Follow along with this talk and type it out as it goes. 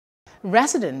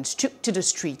Residents took to the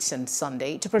streets on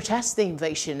Sunday to protest the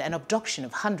invasion and abduction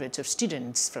of hundreds of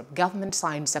students from Government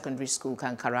Science Secondary School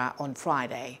Kankara on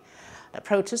Friday. The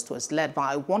protest was led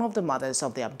by one of the mothers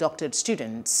of the abducted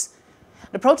students.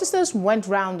 The protesters went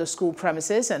round the school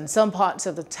premises and some parts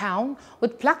of the town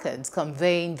with placards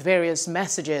conveying various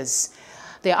messages.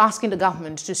 They are asking the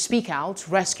government to speak out,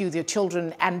 rescue their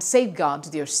children and safeguard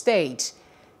their state.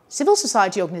 Civil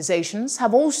society organizations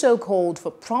have also called for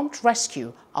prompt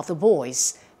rescue of the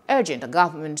boys, urging the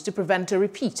government to prevent a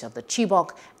repeat of the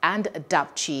Chibok and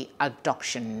Dapchi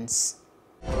abductions.